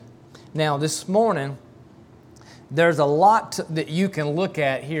Now, this morning, there's a lot that you can look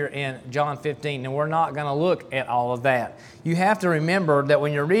at here in John 15, and we're not going to look at all of that. You have to remember that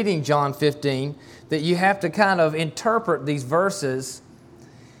when you're reading John 15, that you have to kind of interpret these verses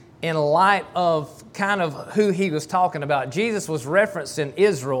in light of kind of who he was talking about. Jesus was referencing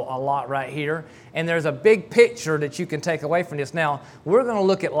Israel a lot right here, and there's a big picture that you can take away from this. Now, we're going to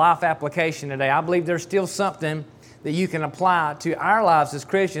look at life application today. I believe there's still something that you can apply to our lives as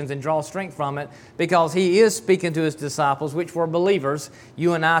Christians and draw strength from it, because he is speaking to his disciples, which were believers.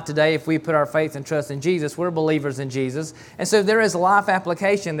 You and I today, if we put our faith and trust in Jesus, we're believers in Jesus. And so there is life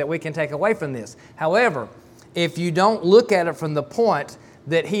application that we can take away from this. However, if you don't look at it from the point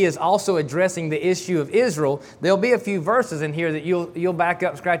that he is also addressing the issue of Israel, there'll be a few verses in here that you'll back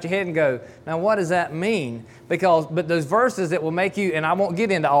up, scratch your head and go, now what does that mean? But those verses that will make you, and I won't get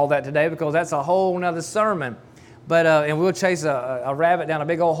into all that today because that's a whole nother sermon. But and we'll chase a rabbit down a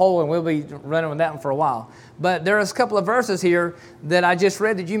big old hole, and we'll be running with that one for a while. But there's a couple of verses here that I just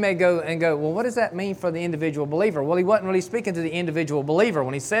read that you may go, well, what does that mean for the individual believer? Well, he wasn't really speaking to the individual believer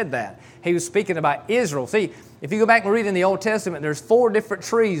when he said that. He was speaking about Israel. See, if you go back and read in the Old Testament, there's 4 different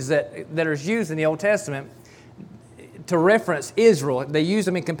trees that are used in the Old Testament to reference Israel. They use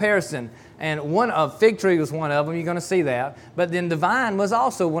them in comparison. And fig tree was one of them. You're going to see that. But then the vine was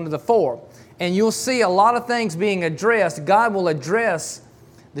also one of the 4. And you'll see a lot of things being addressed. God will address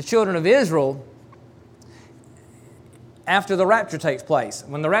the children of Israel after the rapture takes place.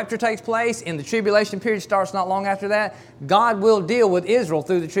 When the rapture takes place and the tribulation period starts not long after that, God will deal with Israel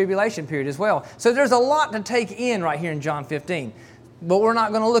through the tribulation period as well. So there's a lot to take in right here in John 15. But we're not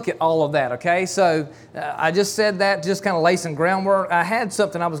going to look at all of that, okay? So I just said that, just kind of lay some groundwork. I had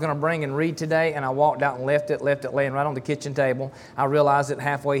something I was going to bring and read today, and I walked out and left it laying right on the kitchen table. I realized it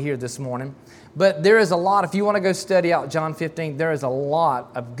halfway here this morning. But there is a lot, if you want to go study out John 15, there is a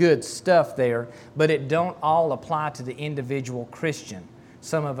lot of good stuff there, but it don't all apply to the individual Christian.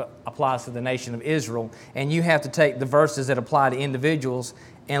 Some of it applies to the nation of Israel, and you have to take the verses that apply to individuals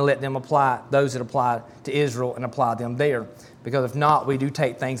and let them apply, those that apply to Israel, and apply them there. Because if not, we do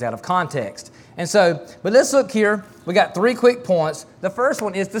take things out of context. And so, but let's look here. We got 3 quick points. The first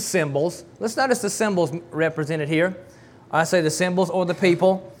one is the symbols. Let's notice the symbols represented here. I say the symbols or the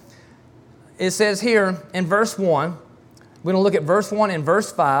people. It says here in verse 1, we're going to look at verse 1 and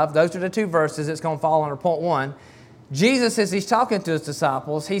verse 5. Those are the 2 verses that's going to fall under point 1. Jesus, as he's talking to his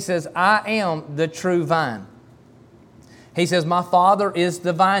disciples, he says, I am the true vine. He says, my Father is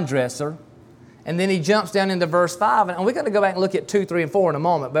the vine dresser. And then he jumps down into verse 5. And we're going to go back and look at 2, 3, and 4 in a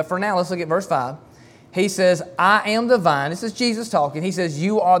moment. But for now, let's look at verse 5. He says, I am the vine. This is Jesus talking. He says,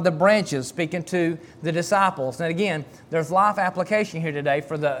 you are the branches, speaking to the disciples. And again, there's life application here today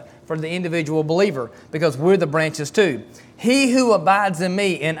for the individual believer, because we're the branches too. He who abides in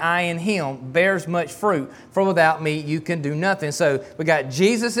me and I in him bears much fruit, for without me you can do nothing. So we got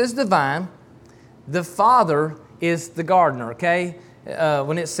Jesus is the vine. The Father is the gardener, okay?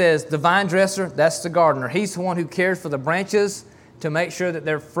 When it says the vine dresser, that's the gardener. He's the one who cares for the branches to make sure that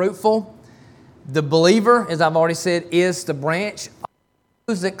they're fruitful. The believer, as I've already said, is the branch.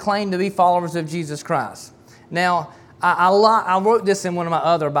 Those that claim to be followers of Jesus Christ. Now, I wrote this in one of my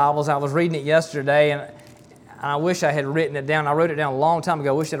other Bibles. I was reading it yesterday, and I wish I had written it down. I wrote it down a long time ago.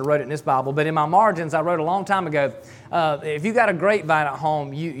 I wish I had wrote it in this Bible. But in my margins, I wrote a long time ago, if you got a grapevine at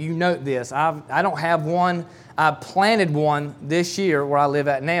home, you note this. I don't have one. I planted one this year where I live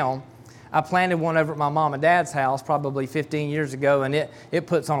at now. I planted one over at my mom and dad's house probably 15 years ago, and it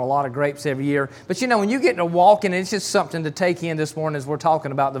puts on a lot of grapes every year. But you know, when you get to walking, it's just something to take in this morning as we're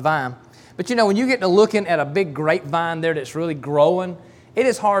talking about the vine. But you know, when you get to looking at a big grapevine there that's really growing, it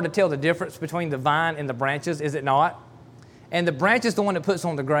is hard to tell the difference between the vine and the branches, is it not? And the branch is the one that puts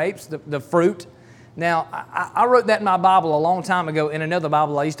on the grapes, the fruit. Now, I wrote that in my Bible a long time ago in another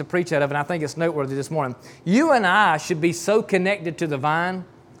Bible I used to preach out of, and I think it's noteworthy this morning. You and I should be so connected to the vine,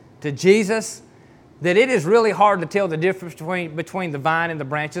 to Jesus, that it is really hard to tell the difference between the vine and the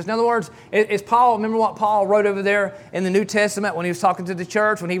branches. In other words, it's Paul. Remember what Paul wrote over there in the New Testament when he was talking to the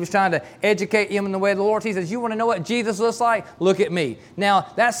church, when he was trying to educate them in the way of the Lord? He says, you want to know what Jesus looks like? Look at me. Now,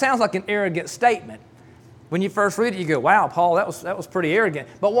 that sounds like an arrogant statement. When you first read it, you go, wow, Paul, that was pretty arrogant.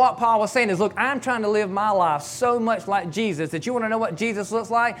 But what Paul was saying is, look, I'm trying to live my life so much like Jesus that you want to know what Jesus looks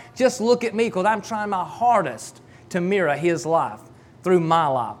like? Just look at me, because I'm trying my hardest to mirror his life through my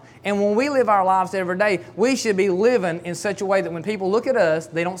life. And when we live our lives every day, we should be living in such a way that when people look at us,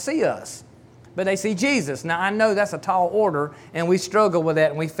 they don't see us, but they see Jesus. Now, I know that's a tall order, and we struggle with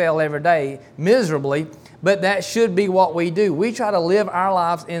that, and we fail every day miserably, but that should be what we do. We try to live our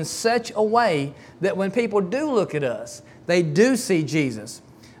lives in such a way that when people do look at us, they do see Jesus.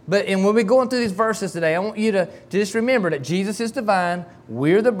 And when we're going through these verses today, I want you to just remember that Jesus is the vine,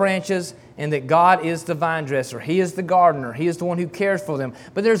 we're the branches, and that God is the vine dresser. He is the gardener. He is the one who cares for them.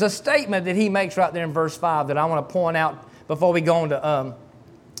 But there's a statement that he makes right there in verse 5 that I want to point out before we go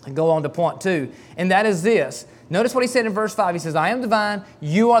on to point 2. And that is this. Notice what he said in verse 5. He says, I am the vine,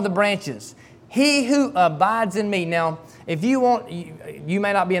 you are the branches. He who abides in me. Now, if you want, you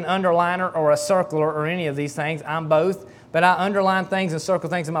may not be an underliner or a circler or any of these things. I'm both. But I underline things and circle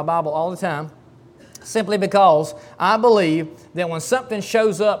things in my Bible all the time, simply because I believe that when something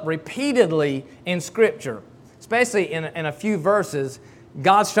shows up repeatedly in Scripture, especially in a few verses,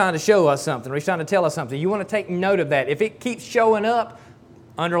 God's trying to show us something, or He's trying to tell us something. You want to take note of that. If it keeps showing up,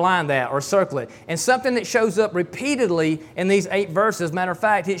 underline that or circle it. And something that shows up repeatedly in these 8 verses, matter of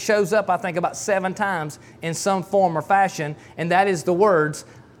fact, it shows up, I think, about 7 times in some form or fashion, and that is the words,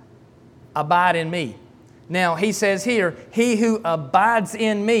 abide in me. Now, he says here, he who abides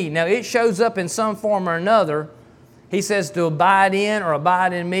in me. Now, it shows up in some form or another. He says to abide in or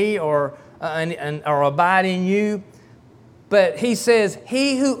abide in me or abide in you. But he says,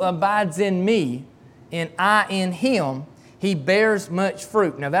 he who abides in me and I in him, he bears much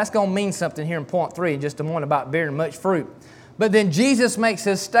fruit. Now, that's going to mean something here in point 3 in just a moment about bearing much fruit. But then Jesus makes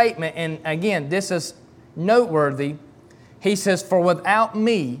his statement, and again, this is noteworthy. He says, for without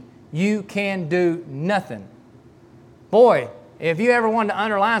me, you can do nothing. Boy, if you ever wanted to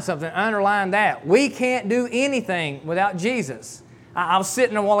underline something, underline that. We can't do anything without Jesus. I was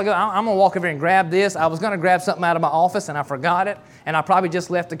sitting a while ago. I'm going to walk over here and grab this. I was going to grab something out of my office, and I forgot it. And I probably just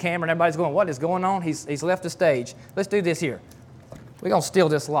left the camera, and everybody's going, what is going on? He's left the stage. Let's do this here. We're going to steal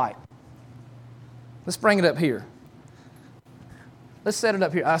this light. Let's bring it up here. Let's set it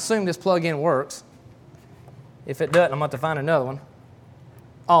up here. I assume this plug-in works. If it doesn't, I'm going to have to find another one.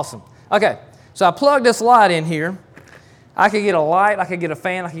 Awesome. Okay, so I plugged this light in here. I could get a light, I could get a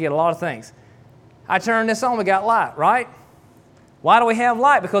fan, I could get a lot of things. I turned this on, we got light, right? Why do we have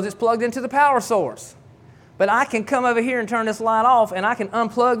light? Because it's plugged into the power source. But I can come over here and turn this light off, and I can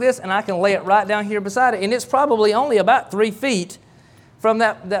unplug this, and I can lay it right down here beside it. And it's probably only about 3 feet from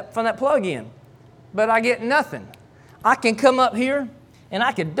that plug-in. But I get nothing. I can come up here, and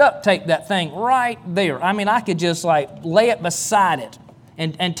I could duct tape that thing right there. I mean, I could just like lay it beside it.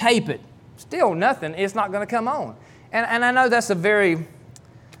 And tape it. Still nothing. It's not going to come on. And I know that's a very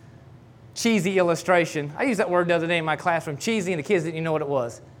cheesy illustration. I used that word the other day in my classroom, cheesy, and the kids didn't even know what it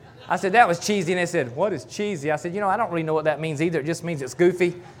was. I said, that was cheesy, and they said, what is cheesy? I said, I don't really know what that means either. It just means it's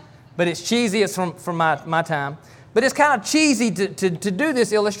goofy. But it's cheesy. It's from my time. But it's kind of cheesy to do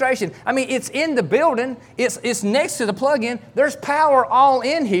this illustration. I mean, it's in the building. It's next to the plug-in. There's power all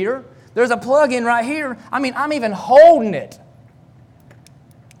in here. There's a plug-in right here. I mean, I'm even holding it.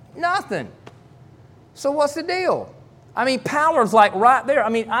 Nothing. So what's the deal? I mean, power's like right there. I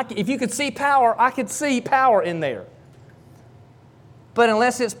mean, if you could see power, I could see power in there. But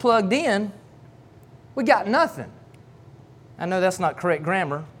unless it's plugged in, we got nothing. I know that's not correct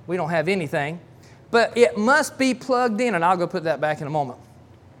grammar. We don't have anything. But it must be plugged in, and I'll go put that back in a moment.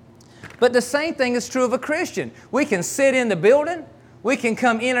 But the same thing is true of a Christian. We can sit in the building. We can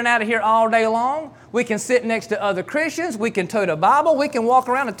come in and out of here all day long. We can sit next to other Christians. We can tote a Bible. We can walk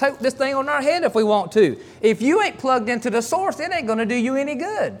around and tote this thing on our head if we want to. If you ain't plugged into the source, it ain't going to do you any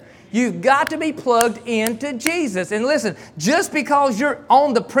good. You've got to be plugged into Jesus. And listen, just because you're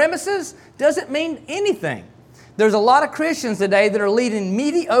on the premises doesn't mean anything. There's a lot of Christians today that are leading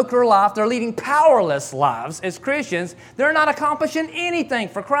mediocre life. They're leading powerless lives as Christians. They're not accomplishing anything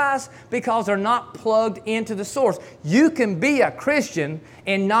for Christ because they're not plugged into the source. You can be a Christian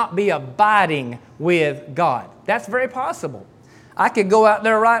and not be abiding with God. That's very possible. I could go out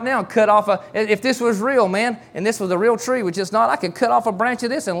there right now and cut off if this was real, man, and this was a real tree, which is not, I could cut off a branch of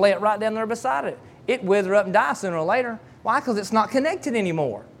this and lay it right down there beside it. It'd wither up and die sooner or later. Why? Because it's not connected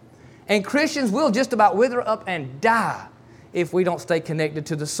anymore. And Christians will just about wither up and die if we don't stay connected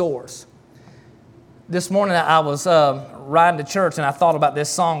to the source. This morning I was riding to church and I thought about this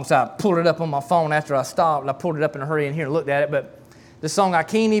song, so I pulled it up on my phone after I stopped. I pulled it up in a hurry in here and looked at it. But the song, I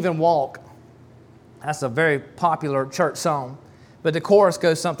Can't Even Walk, that's a very popular church song. But the chorus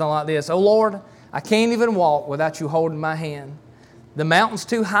goes something like this. Oh Lord, I can't even walk without you holding my hand. The mountain's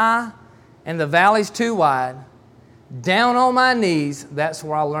too high and the valley's too wide. Down on my knees, that's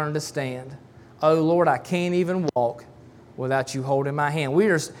where I learned to stand. Oh Lord, I can't even walk without you holding my hand.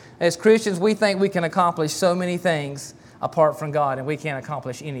 As Christians, we think we can accomplish so many things apart from God, and we can't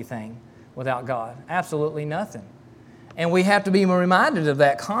accomplish anything without God. Absolutely nothing. And we have to be reminded of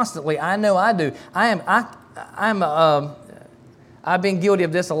that constantly. I know I do. I've been guilty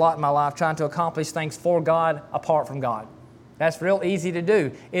of this a lot in my life, trying to accomplish things for God apart from God. That's real easy to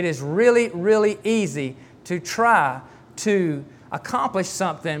do. It is really, really easy to try to accomplish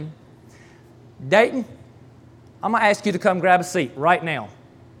something. Dayton, I'm going to ask you to come grab a seat right now.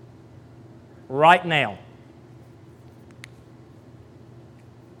 Right now.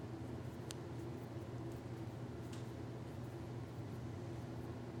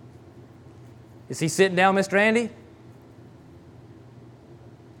 Is he sitting down, Mr. Andy?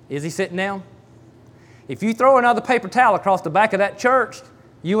 Is he sitting down? If you throw another paper towel across the back of that church,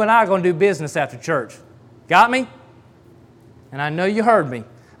 you and I are going to do business after church. Got me? And I know you heard me.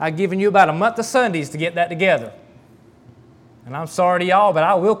 I've given you about a month of Sundays to get that together. And I'm sorry to y'all, but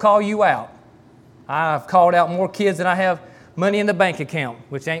I will call you out. I've called out more kids than I have money in the bank account,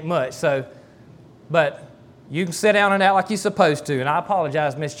 which ain't much. But you can sit down and act like you're supposed to. And I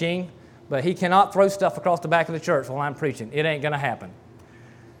apologize, Miss Jean, but he cannot throw stuff across the back of the church while I'm preaching. It ain't going to happen.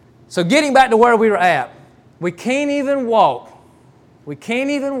 So getting back to where we were at, we can't even walk. We can't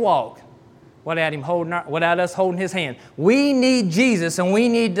even walk without us holding his hand. We need Jesus, and we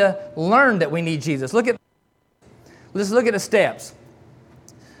need to learn that we need Jesus. Let's look at the steps.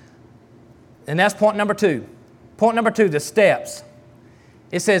 And that's point number 2. Point number 2, the steps.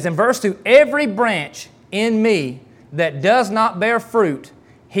 It says in verse 2, every branch in me that does not bear fruit,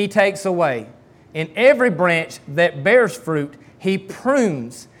 he takes away. And every branch that bears fruit, he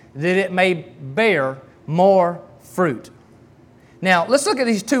prunes, that it may bear more fruit. Now, let's look at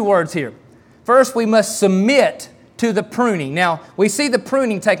these 2 words here. First, we must submit to the pruning. Now, we see the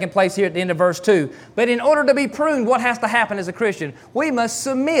pruning taking place here at the end of verse 2. But in order to be pruned, what has to happen as a Christian? We must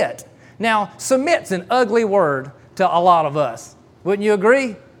submit. Now, submit's an ugly word to a lot of us. Wouldn't you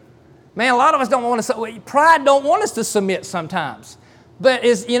agree? Man, a lot of us don't want to. Pride don't want us to submit sometimes. But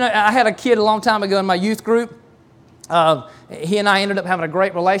I had a kid a long time ago in my youth group. He and I ended up having a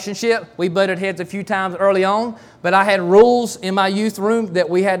great relationship. We butted heads a few times early on, but I had rules in my youth room that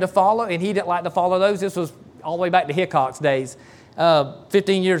we had to follow, and he didn't like to follow those. This was all the way back to Hickox days,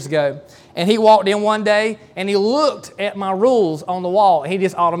 15 years ago. And he walked in one day, and he looked at my rules on the wall, and he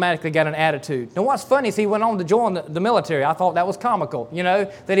just automatically got an attitude. Now, what's funny is he went on to join the military. I thought that was comical,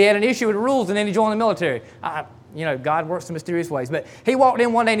 that he had an issue with the rules, and then he joined the military. God works in mysterious ways. But he walked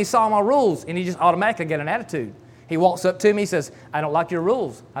in one day, and he saw my rules, and he just automatically got an attitude. He walks up to me, he says, I don't like your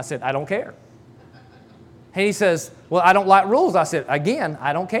rules. I said, I don't care. And he says, well, I don't like rules. I said, again,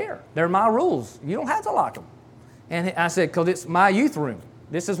 I don't care. They're my rules. You don't have to like them. And I said, because it's my youth room.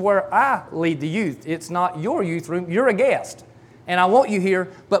 This is where I lead the youth. It's not your youth room. You're a guest. And I want you here,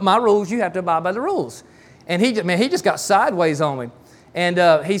 but my rules, you have to abide by the rules. And he just got sideways on me.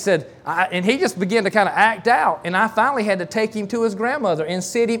 And he said, and he just began to kind of act out. And I finally had to take him to his grandmother and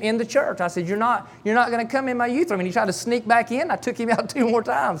sit him in the church. I said, you're not going to come in my youth room. And he tried to sneak back in. I took him out 2 more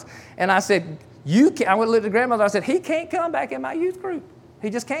times. And I said, I went to look at the grandmother. I said, he can't come back in my youth group. He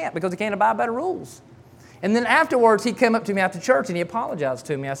just can't because he can't abide by the rules. And then afterwards, he came up to me after church and he apologized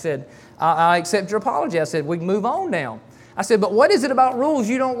to me. I said, I accept your apology. I said, we can move on now. I said, but what is it about rules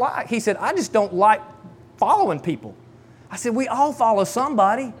you don't like? He said, I just don't like following people. I said, we all follow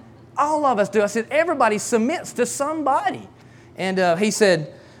somebody. All of us do. I said, everybody submits to somebody. And he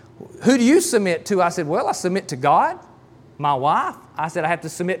said, who do you submit to? I said, well, I submit to God, my wife. I said, I have to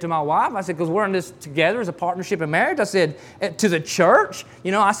submit to my wife. I said, because we're in this together as a partnership in marriage. I said, to the church.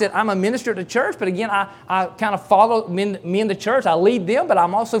 I said, I'm a minister at the church, but again, I kind of follow me in the church. I lead them, but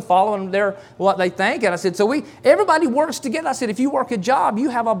I'm also following what they think. And I said, so everybody works together. I said, if you work a job, you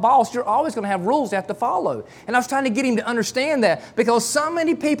have a boss, you're always going to have rules you have to follow. And I was trying to get him to understand that because so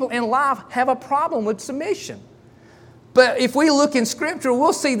many people in life have a problem with submission. But if we look in Scripture,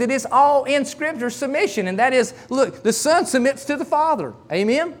 we'll see that it's all in Scripture submission. And that is, look, the Son submits to the Father.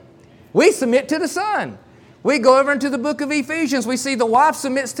 Amen? We submit to the Son. We go over into the book of Ephesians. We see the wife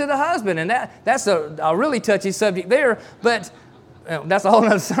submits to the husband. And that's a really touchy subject there. But that's a whole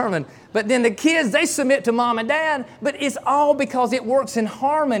other sermon. But then the kids, they submit to mom and dad. But it's all because it works in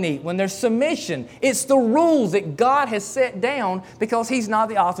harmony when there's submission. It's the rules that God has set down because He's not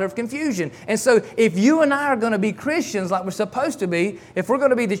the author of confusion. And so if you and I are going to be Christians like we're supposed to be, if we're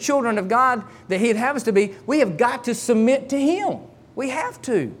going to be the children of God that He'd have us to be, we have got to submit to Him. We have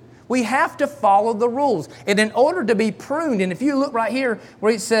to. We have to follow the rules. And in order to be pruned, and if you look right here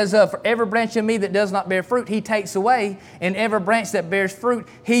where it says, for every branch in me that does not bear fruit, He takes away. And every branch that bears fruit,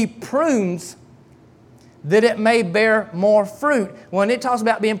 He prunes that it may bear more fruit. When it talks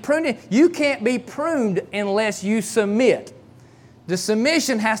about being pruned, you can't be pruned unless you submit. The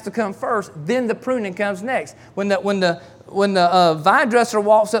submission has to come first, then the pruning comes next. When the vine dresser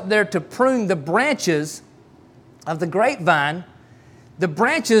walks up there to prune the branches of the grapevine, the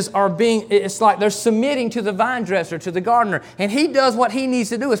branches are it's like they're submitting to the vine dresser, to the gardener. And he does what he needs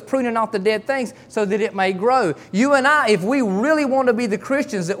to do, is pruning off the dead things so that it may grow. You and I, if we really want to be the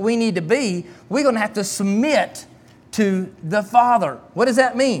Christians that we need to be, we're going to have to submit to the Father. What does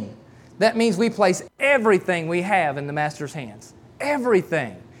that mean? That means we place everything we have in the Master's hands.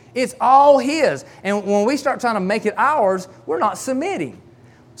 Everything. It's all His. And when we start trying to make it ours, we're not submitting.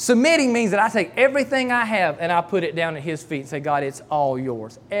 Submitting means that I take everything I have and I put it down at His feet and say, God, it's all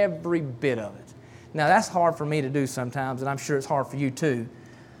yours. Every bit of it. Now, that's hard for me to do sometimes, and I'm sure it's hard for you too.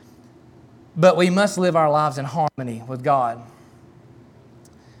 But we must live our lives in harmony with God.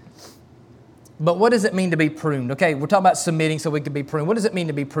 But what does it mean to be pruned? Okay, we're talking about submitting so we can be pruned. What does it mean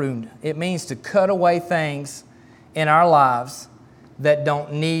to be pruned? It means to cut away things in our lives that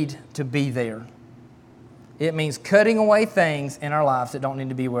don't need to be there. It means cutting away things in our lives that don't need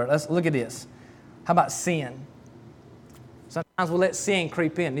to be there. Let's look at this. How about sin? Sometimes we let sin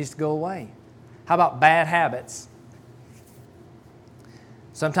creep in. It needs to go away. How about bad habits?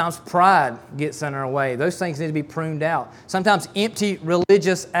 Sometimes pride gets in our way. Those things need to be pruned out. Sometimes empty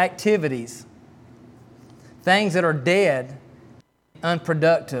religious activities. Things that are dead,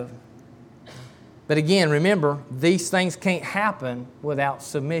 unproductive. But again, remember, these things can't happen without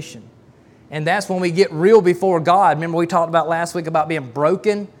submission. And that's when we get real before God. Remember we talked about last week about being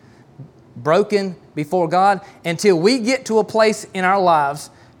broken before God? Until we get to a place in our lives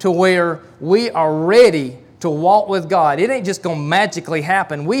to where we are ready to walk with God. It ain't just going to magically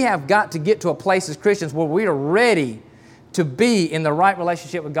happen. We have got to get to a place as Christians where we are ready to be in the right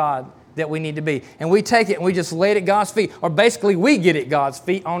relationship with God that we need to be. And we take it and we just lay it at God's feet. Or basically we get at God's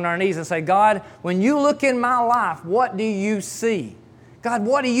feet on our knees and say, God, when you look in my life, what do you see? God,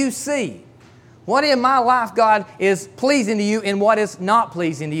 what do you see? What in my life, God, is pleasing to you and what is not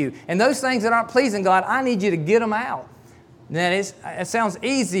pleasing to you? And those things that aren't pleasing, God, I need you to get them out. Now, it sounds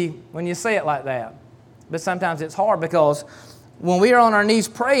easy when you say it like that. But sometimes it's hard because when we are on our knees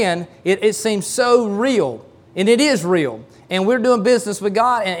praying, it seems so real. And it is real. And we're doing business with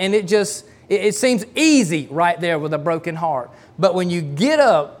God, and it seems easy right there with a broken heart. But when you get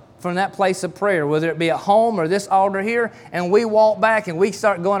up from that place of prayer, whether it be at home or this altar here, and we walk back and we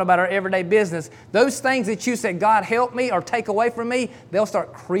start going about our everyday business, those things that you said, God, help me or take away from me, they'll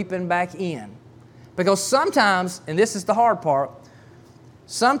start creeping back in. Because sometimes, and this is the hard part,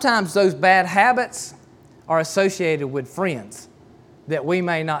 sometimes those bad habits are associated with friends that we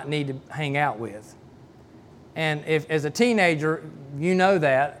may not need to hang out with. And if, as a teenager, you know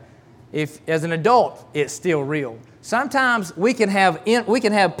that. If as an adult, it's still real. Sometimes we can have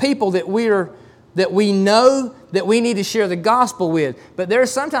people that we know that we need to share the gospel with. But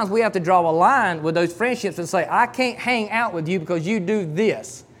there's sometimes we have to draw a line with those friendships and say, I can't hang out with you because you do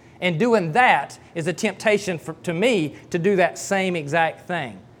this. And doing that is a temptation to me to do that same exact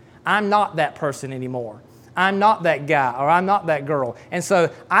thing. I'm not that person anymore. I'm not that guy or I'm not that girl. And so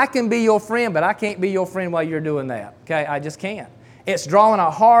I can be your friend, but I can't be your friend while you're doing that. Okay, I just can't. It's drawing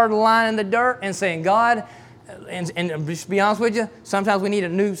a hard line in the dirt and saying, God, and just be honest with you, sometimes we need a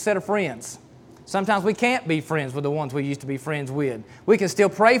new set of friends. Sometimes we can't be friends with the ones we used to be friends with. We can still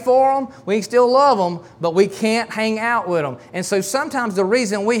pray for them, we can still love them, but we can't hang out with them. And so sometimes the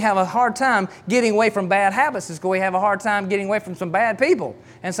reason we have a hard time getting away from bad habits is because we have a hard time getting away from some bad people.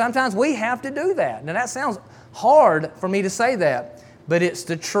 And sometimes we have to do that. Now that sounds hard for me to say that, but it's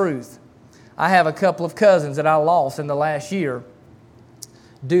the truth. I have a couple of cousins that I lost in the last year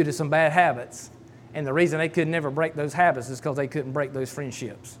due to some bad habits. And the reason they could never break those habits is because they couldn't break those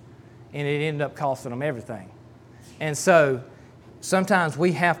friendships. And it ended up costing them everything. And so sometimes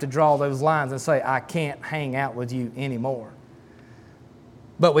we have to draw those lines and say, I can't hang out with you anymore.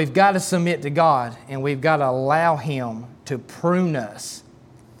 But we've got to submit to God, and we've got to allow Him to prune us.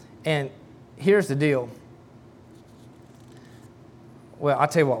 And here's the deal. Well, I'll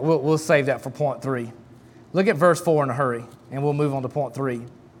tell you what, we'll save that for point 3. Look at verse 4 in a hurry, and we'll move on to point 3.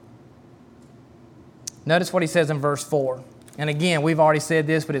 Notice what he says in verse 4. And again, we've already said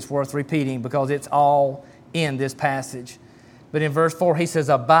this, but it's worth repeating because it's all in this passage. But in verse 4, he says,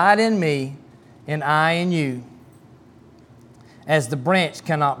 Abide in me, and I in you, as the branch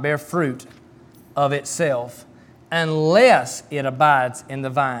cannot bear fruit of itself, unless it abides in the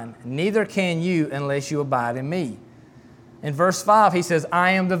vine. Neither can you unless you abide in me. In verse 5, he says,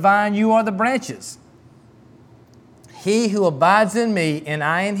 I am the vine, you are the branches. He who abides in me, and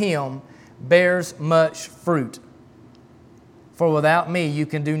I in him, bears much fruit. For without me, you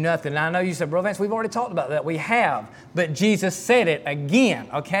can do nothing. Now, I know you said, Brother Vance, we've already talked about that. We have. But Jesus said it again,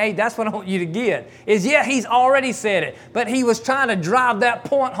 okay? That's what I want you to get. He's already said it. But he was trying to drive that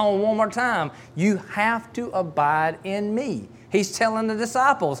point home one more time. You have to abide in me. He's telling the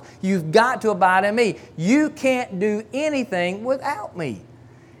disciples, you've got to abide in me. You can't do anything without me.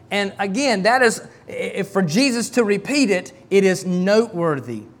 And again, that is, for Jesus to repeat it, it is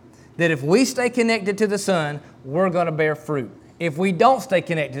noteworthy that if we stay connected to the Son, we're going to bear fruit. If we don't stay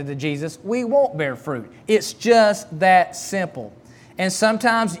connected to Jesus, we won't bear fruit. It's just that simple. And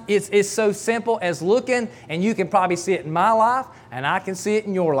sometimes it's so simple as looking, and you can probably see it in my life, and I can see it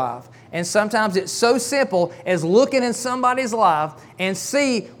in your life. And sometimes it's so simple as looking in somebody's life and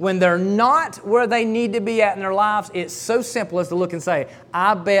see when they're not where they need to be at in their lives, it's so simple as to look and say,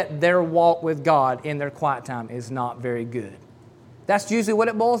 I bet their walk with God in their quiet time is not very good. That's usually what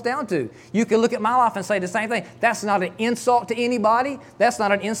it boils down to. You can look at my life and say the same thing. That's not an insult to anybody. That's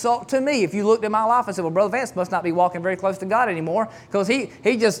not an insult to me. If you looked at my life and said, well, Brother Vance must not be walking very close to God anymore because he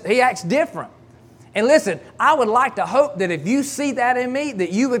acts different. And listen, I would like to hope that if you see that in me,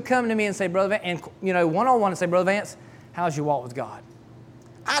 that you would come to me and say, Brother Vance, and one-on-one and say, Brother Vance, how's your walk with God?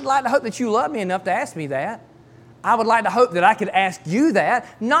 I'd like to hope that you love me enough to ask me that. I would like to hope that I could ask you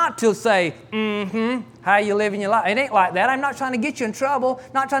that, not to say, how you living your life. It ain't like that. I'm not trying to get you in trouble,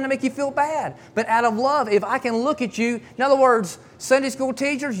 not trying to make you feel bad. But out of love, if I can look at you, in other words, Sunday school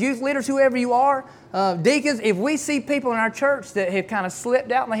teachers, youth leaders, whoever you are, deacons, if we see people in our church that have kind of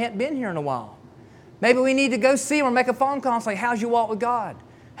slipped out and they haven't been here in a while, maybe we need to go see them or make a phone call and say, how's your walk with God?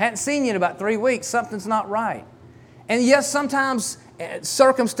 Hadn't seen you in about 3 weeks. Something's not right. And yes, sometimes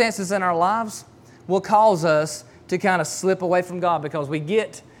circumstances in our lives will cause us to kind of slip away from God because we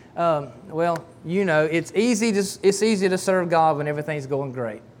get, it's easy to serve God when everything's going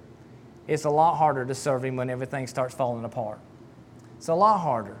great. It's a lot harder to serve Him when everything starts falling apart. It's a lot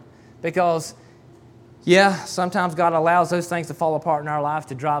harder because, sometimes God allows those things to fall apart in our lives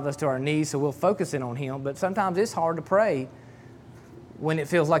to drive us to our knees so we'll focus in on Him, but sometimes it's hard to pray when it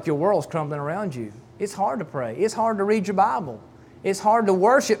feels like your world's crumbling around you. It's hard to pray. It's hard to read your Bible. It's hard to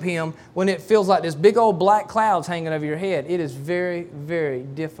worship Him when it feels like this big old black cloud's hanging over your head. It is very, very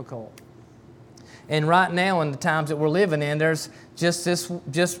difficult. And right now in the times that we're living in, there's just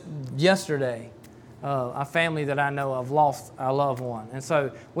yesterday, a family that I know of lost a loved one. And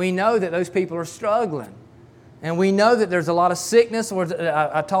so we know that those people are struggling. And we know that there's a lot of sickness.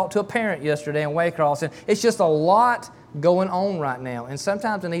 I talked to a parent yesterday in Waycross, and it's just a lot going on right now. And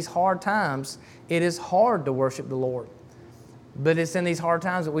sometimes in these hard times, it is hard to worship the Lord. But it's in these hard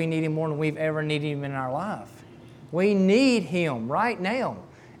times that we need Him more than we've ever needed Him in our life. We need Him right now.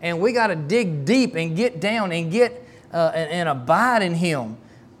 And we got to dig deep and get down and get and abide in Him.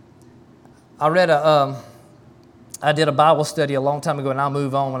 I did a Bible study a long time ago, and I'll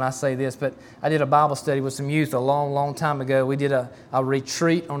move on when I say this, but I did a Bible study with some youth a long, long time ago. We did a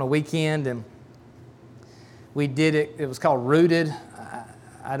retreat on a weekend, and we did it. It was called Rooted.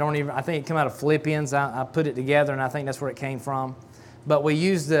 I think it came out of Philippians. I put it together, and I think that's where it came from. But we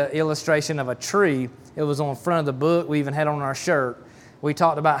used the illustration of a tree. It was on the front of the book. We even had on our shirt. We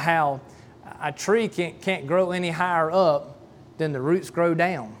talked about how a tree can't grow any higher up than the roots grow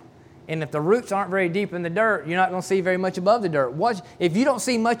down. And if the roots aren't very deep in the dirt, you're not going to see very much above the dirt. If you don't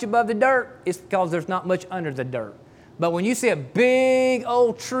see much above the dirt, it's because there's not much under the dirt. But when you see a big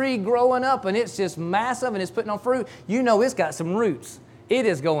old tree growing up and it's just massive and it's putting on fruit, you know it's got some roots. It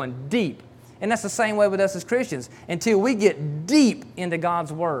is going deep. And that's the same way with us as Christians. Until we get deep into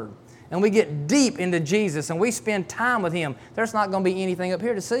God's Word and we get deep into Jesus and we spend time with Him, there's not going to be anything up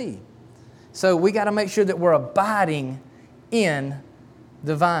here to see. So we got to make sure that we're abiding in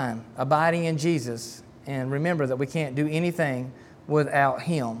the vine, abiding in Jesus. And remember that we can't do anything without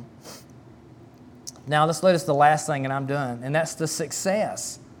Him. Now let's notice the last thing and I'm done, and that's the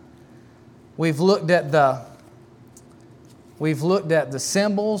success. We've looked at the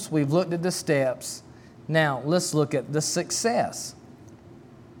symbols, we've looked at the steps. Now, let's look at the success.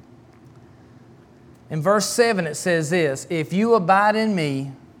 In verse 7, it says this, if you abide in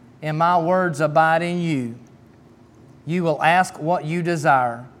me and my words abide in you, you will ask what you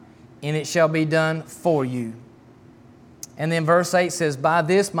desire, and it shall be done for you. And then verse 8 says, by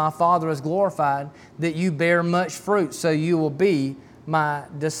this my Father is glorified, that you bear much fruit, so you will be my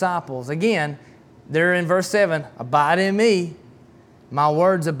disciples. Again, there in verse 7, abide in me, my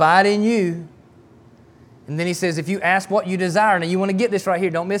words abide in you. And then he says, if you ask what you desire, now you want to get this right here,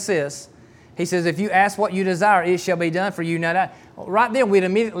 don't miss this. He says, if you ask what you desire, it shall be done for you. Now, that, right there, we'd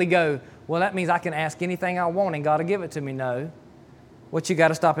immediately go, well, that means I can ask anything I want and God will give it to me. No. What you got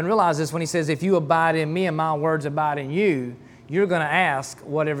to stop and realize is when he says, if you abide in me and my words abide in you, you're going to ask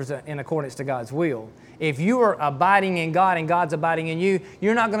whatever's in accordance to God's will. if you are abiding in God and God's abiding in you,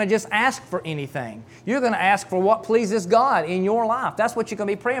 you're not going to just ask for anything. You're going to ask for what pleases God in your life. That's what you're going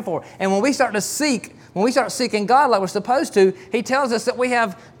to be praying for. And when we start seeking God like we're supposed to, He tells us that we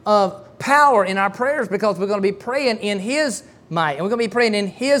have power in our prayers because we're going to be praying in His might and we're going to be praying in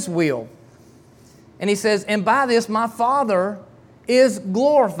His will. And He says, and by this my Father is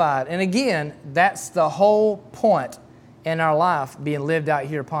glorified. And again, that's the whole point in our life being lived out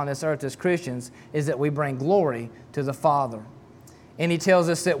here upon this earth as Christians, is that we bring glory to the Father. And He tells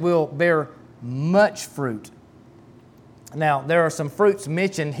us that we'll bear much fruit. Now, there are some fruits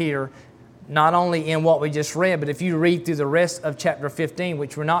mentioned here, not only in what we just read, but if you read through the rest of chapter 15,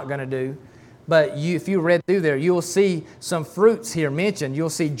 which we're not going to do, but if you read through there, you'll see some fruits here mentioned. You'll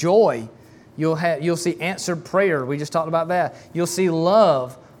see joy. You'll see answered prayer. We just talked about that. You'll see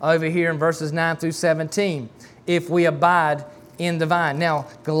love over here in verses 9 through 17 if we abide in the vine. Now,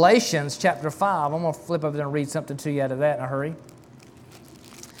 Galatians chapter 5, I'm going to flip over there and read something to you out of that in a hurry.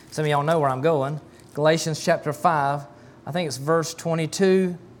 Some of y'all know where I'm going. Galatians chapter 5, I think it's verse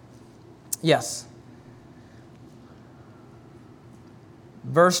 22. Yes.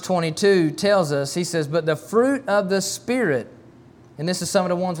 Verse 22 tells us, he says, but the fruit of the Spirit, and this is some of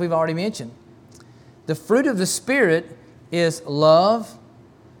the ones we've already mentioned. The fruit of the Spirit is love,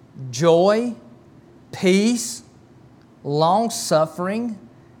 joy, peace, long-suffering,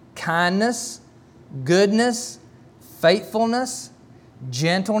 kindness, goodness, faithfulness,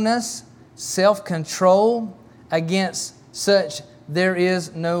 gentleness, self-control. Against such there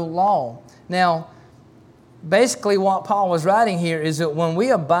is no law. Now, basically what Paul was writing here is that when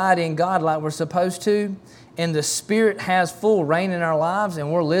we abide in God like we're supposed to, and the Spirit has full reign in our lives, and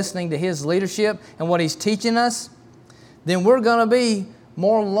we're listening to His leadership and what He's teaching us, then we're going to be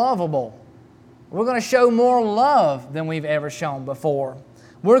more lovable. We're going to show more love than we've ever shown before.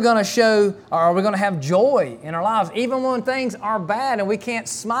 We're going to have joy in our lives. Even when things are bad and we can't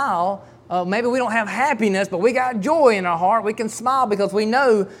smile, maybe we don't have happiness, but we got joy in our heart. We can smile because we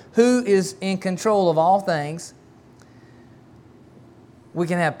know who is in control of all things. We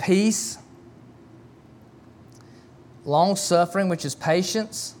can have peace, long-suffering, which is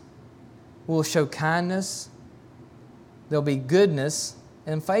patience. We'll show kindness. There'll be goodness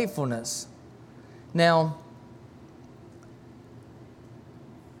and faithfulness. Now,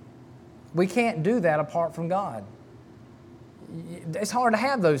 we can't do that apart from God. It's hard to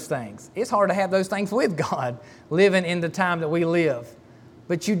have those things. It's hard to have those things with God, living in the time that we live.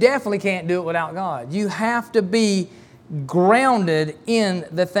 But you definitely can't do it without God. You have to be grounded in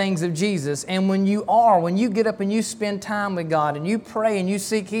the things of Jesus. And when you get up and you spend time with God and you pray and you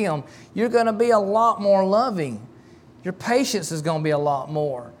seek Him, you're going to be a lot more loving. Your patience is going to be a lot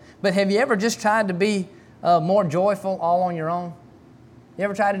more. But have you ever just tried to be more joyful all on your own? You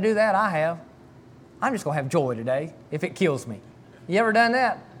ever tried to do that? I have. I'm just going to have joy today if it kills me. You ever done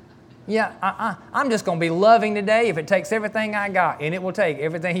that? Yeah, I'm just going to be loving today if it takes everything I got. And it will take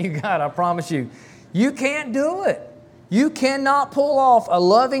everything you got, I promise you. You can't do it. You cannot pull off a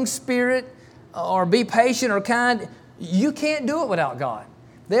loving spirit or be patient or kind. You can't do it without God.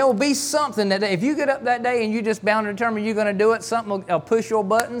 There will be something that if you get up that day and you just bound and determined you're going to do it, something will push your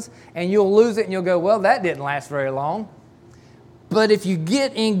buttons and you'll lose it and you'll go, well, that didn't last very long. But if you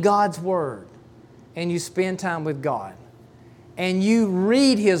get in God's Word and you spend time with God and you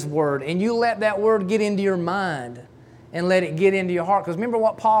read His Word and you let that Word get into your mind and let it get into your heart. Because remember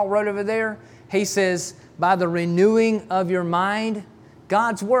what Paul wrote over there? He says, by the renewing of your mind,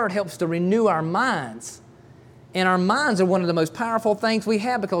 God's Word helps to renew our minds. And our minds are one of the most powerful things we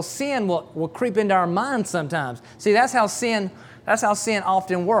have because sin will creep into our minds sometimes. See, that's how sin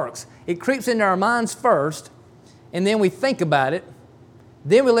often works. It creeps into our minds first, and then we think about it.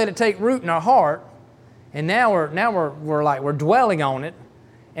 Then we let it take root in our heart, and now we're dwelling on it.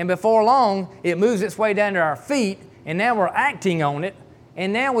 And before long, it moves its way down to our feet, and now we're acting on it,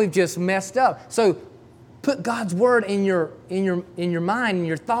 and now we've just messed up. So put God's Word in your mind, in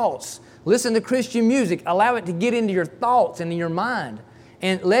your thoughts. Listen to Christian music. Allow it to get into your thoughts and in your mind.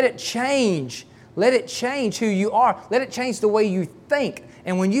 And let it change. Let it change who you are. Let it change the way you think.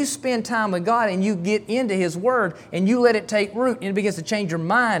 And when you spend time with God and you get into His Word and you let it take root and it begins to change your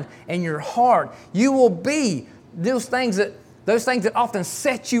mind and your heart, you will be those things that often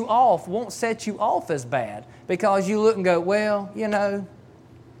set you off won't set you off as bad because you look and go, well,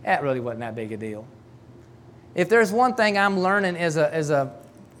 that really wasn't that big a deal. If there's one thing I'm learning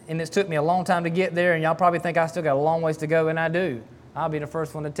and it's took me a long time to get there, and y'all probably think I still got a long ways to go, and I do. I'll be the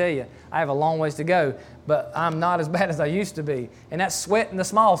first one to tell you. I have a long ways to go, but I'm not as bad as I used to be. And that's sweating the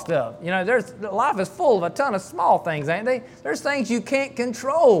small stuff. Life is full of a ton of small things, ain't they? There's things you can't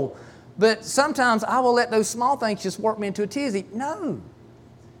control. But sometimes I will let those small things just work me into a tizzy. No.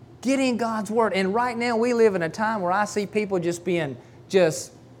 Get in God's Word. And right now we live in a time where I see people just being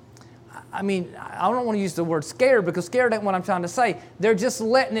I don't want to use the word scared, because scared ain't what I'm trying to say. They're just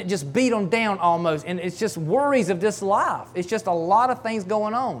letting it just beat them down almost. And it's just worries of this life. It's just a lot of things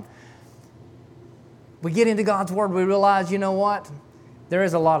going on. We get into God's Word, we realize, you know what? There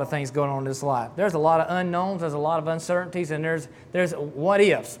is a lot of things going on in this life. There's a lot of unknowns, there's a lot of uncertainties, and there's what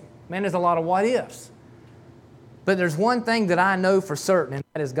ifs. Man, there's a lot of what ifs. But there's one thing that I know for certain, and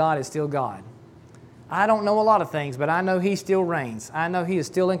that is God is still God. I don't know a lot of things, but I know He still reigns. I know He is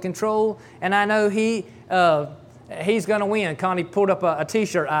still in control, and I know He's going to win. Connie pulled up a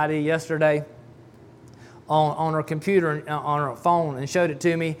T-shirt ID yesterday on her computer, on her phone, and showed it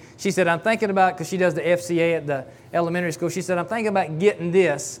to me. She said, I'm thinking about, because she does the FCA at the elementary school, she said, I'm thinking about getting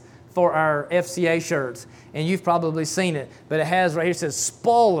this for our FCA shirts. And you've probably seen it, but it has right here, it says,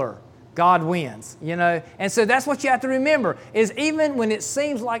 spoiler, God wins, you know. And so that's what you have to remember, is even when it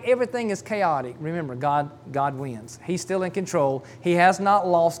seems like everything is chaotic, remember, God wins. He's still in control. He has not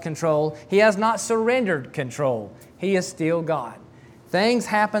lost control. He has not surrendered control. He is still God. Things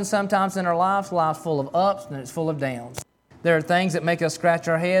happen sometimes in our lives full of ups and it's full of downs. There are things that make us scratch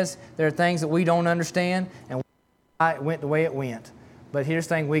our heads. There are things that we don't understand, and why it went the way it went. But here's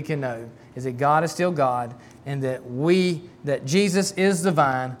the thing we can know, is that God is still God, and that Jesus is the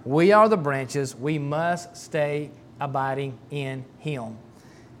vine, we are the branches, we must stay abiding in Him,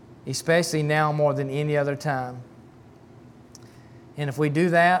 especially now more than any other time. And if we do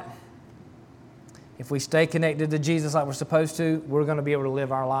that, if we stay connected to Jesus like we're supposed to, we're going to be able to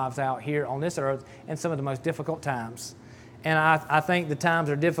live our lives out here on this earth in some of the most difficult times. And I think the times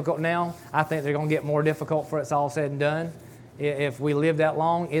are difficult now. I think they're going to get more difficult for it's all said and done. If we live that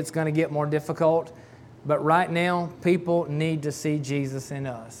long, it's going to get more difficult. But right now, people need to see Jesus in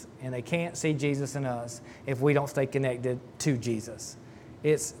us. And they can't see Jesus in us if we don't stay connected to Jesus.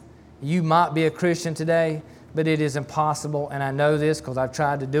 You might be a Christian today, but it is impossible. And I know this because I've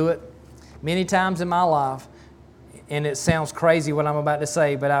tried to do it many times in my life. And it sounds crazy what I'm about to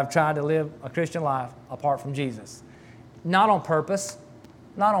say, but I've tried to live a Christian life apart from Jesus. Not on purpose,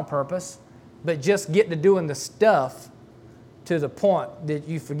 but just get to doing the stuff to the point that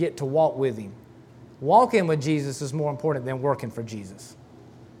you forget to walk with Him. Walking with Jesus is more important than working for Jesus.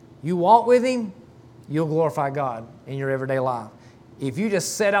 You walk with Him, you'll glorify God in your everyday life. If you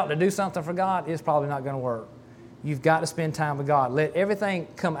just set out to do something for God, it's probably not going to work. You've got to spend time with God. Let everything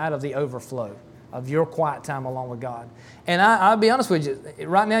come out of the overflow of your quiet time along with God. And I'll be honest with you,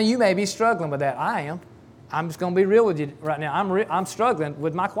 right now you may be struggling with that. I am. I'm just going to be real with you right now. I'm struggling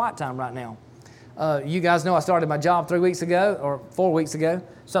with my quiet time right now. You guys know I started my job 3 weeks ago or 4 weeks ago,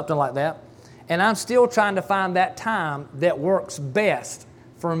 something like that. And I'm still trying to find that time that works best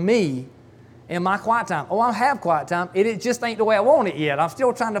for me in my quiet time. Oh, I have quiet time. It just ain't the way I want it yet. I'm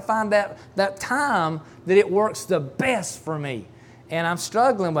still trying to find that time that it works the best for me. And I'm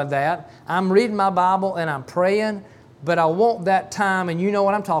struggling with that. I'm reading my Bible and I'm praying, but I want that time, and you know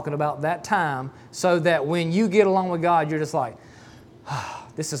what I'm talking about, that time, so that when you get along with God, you're just like,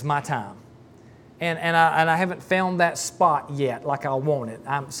 this is my time. And I haven't found that spot yet like I want it.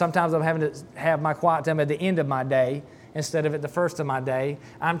 Sometimes I'm having to have my quiet time at the end of my day instead of at the first of my day.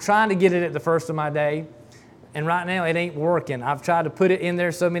 I'm trying to get it at the first of my day, and right now it ain't working. I've tried to put it in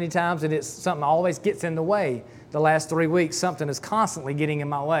there so many times, and it's something always gets in the way. The last 3 weeks, something is constantly getting in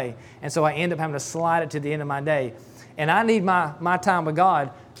my way. And so I end up having to slide it to the end of my day. And I need my time with God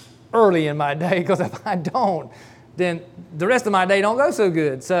early in my day, because if I don't, then the rest of my day don't go so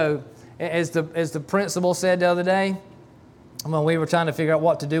good. So as the principal said the other day, when we were trying to figure out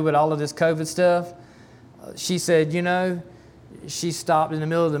what to do with all of this COVID stuff, she said, she stopped in the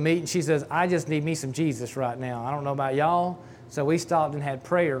middle of the meeting. She says, I just need me some Jesus right now. I don't know about y'all. So we stopped and had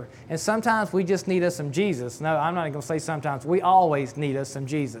prayer. And sometimes we just need us some Jesus. No, I'm not going to say sometimes. We always need us some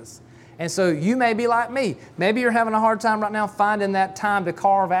Jesus. And so you may be like me. Maybe you're having a hard time right now finding that time to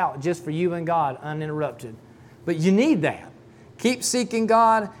carve out just for you and God uninterrupted. But you need that. Keep seeking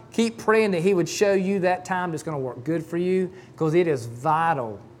God. Keep praying that He would show you that time that's going to work good for you, because it is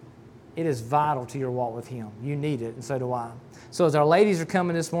vital. It is vital to your walk with Him. You need it, and so do I. So as our ladies are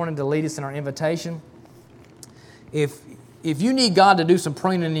coming this morning to lead us in our invitation, if you need God to do some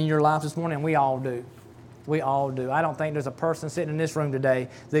pruning in your life this morning, we all do. We all do. I don't think there's a person sitting in this room today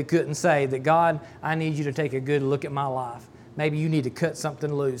that couldn't say that, God, I need you to take a good look at my life. Maybe you need to cut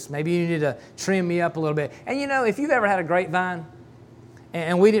something loose. Maybe you need to trim me up a little bit. And if you've ever had a grapevine,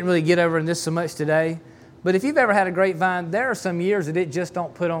 and we didn't really get over this so much today, but if you've ever had a grapevine, there are some years that it just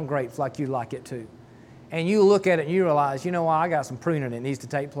don't put on grapes like you'd like it to. And you look at it and you realize, I got some pruning that needs to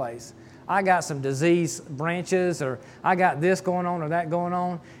take place. I got some diseased branches, or I got this going on or that going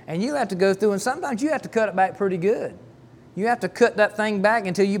on. And you have to go through, and sometimes you have to cut it back pretty good. You have to cut that thing back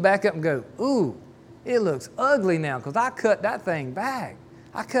until you back up and go, ooh, it looks ugly now because I cut that thing back.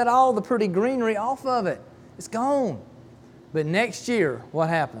 I cut all the pretty greenery off of it. It's gone. But next year, what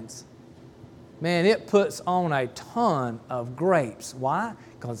happens? Man, it puts on a ton of grapes. Why?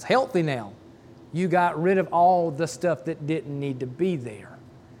 Because it's healthy now. You got rid of all the stuff that didn't need to be there.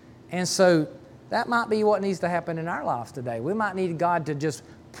 And so that might be what needs to happen in our lives today. We might need God to just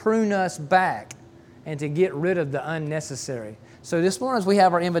prune us back and to get rid of the unnecessary. So this morning as we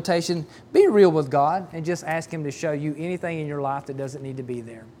have our invitation, be real with God and just ask Him to show you anything in your life that doesn't need to be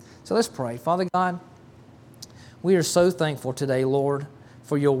there. So let's pray. Father God, we are so thankful today, Lord,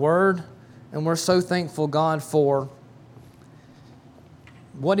 for your word. And we're so thankful, God, for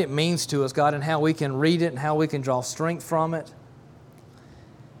what it means to us, God, and how we can read it and how we can draw strength from it.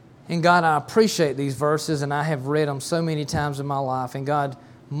 And God, I appreciate these verses, and I have read them so many times in my life. And God,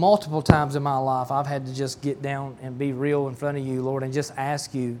 multiple times in my life, I've had to just get down and be real in front of you, Lord, and just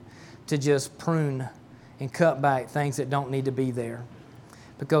ask you to just prune and cut back things that don't need to be there.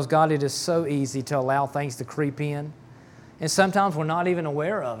 Because, God, it is so easy to allow things to creep in. And sometimes we're not even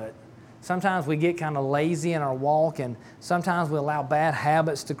aware of it. Sometimes we get kind of lazy in our walk, and sometimes we allow bad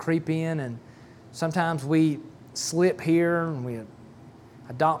habits to creep in, and sometimes we slip here and we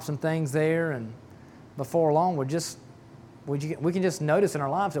adopt some things there, and before long we can just notice in our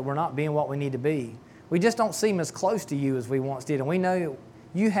lives that we're not being what we need to be. We just don't seem as close to you as we once did, and we know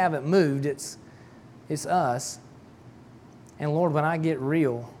you haven't moved. It's us. And Lord, when I get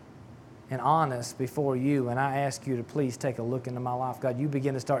real and honest before you, and I ask you to please take a look into my life, God, you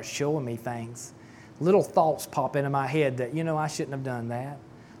begin to start showing me things. Little thoughts pop into my head that, I shouldn't have done that,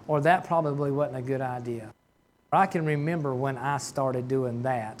 or that probably wasn't a good idea. I can remember when I started doing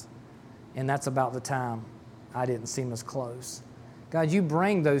that, and that's about the time I didn't seem as close. God, you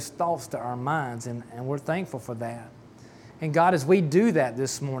bring those thoughts to our minds, and we're thankful for that. And God, as we do that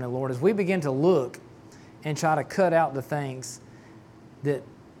this morning, Lord, as we begin to look and try to cut out the things that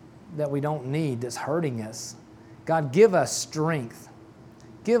we don't need, that's hurting us, God, give us strength.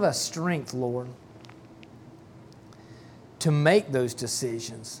 Give us strength, Lord, to make those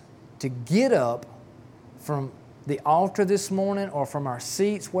decisions, to get up from the altar this morning or from our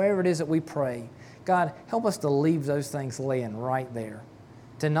seats, wherever it is that we pray. God, help us to leave those things laying right there,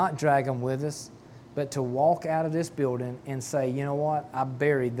 to not drag them with us, but to walk out of this building and say, you know what, I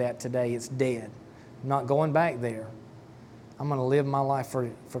buried that today, it's dead. I'm not going back there. I'm going to live my life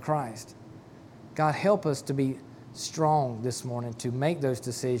for Christ. God, help us to be strong this morning to make those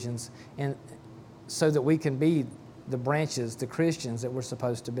decisions, and so that we can be the branches, the Christians that we're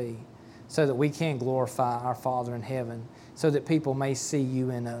supposed to be, so that we can glorify our Father in heaven, so that people may see you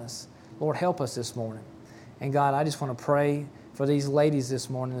in us. Lord, help us this morning. And God, I just want to pray for these ladies this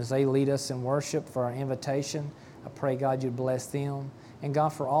morning as they lead us in worship for our invitation. I pray, God, you'd bless them. And God,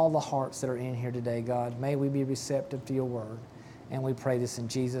 for all the hearts that are in here today, God, may we be receptive to your word. And we pray this in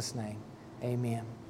Jesus' name. Amen.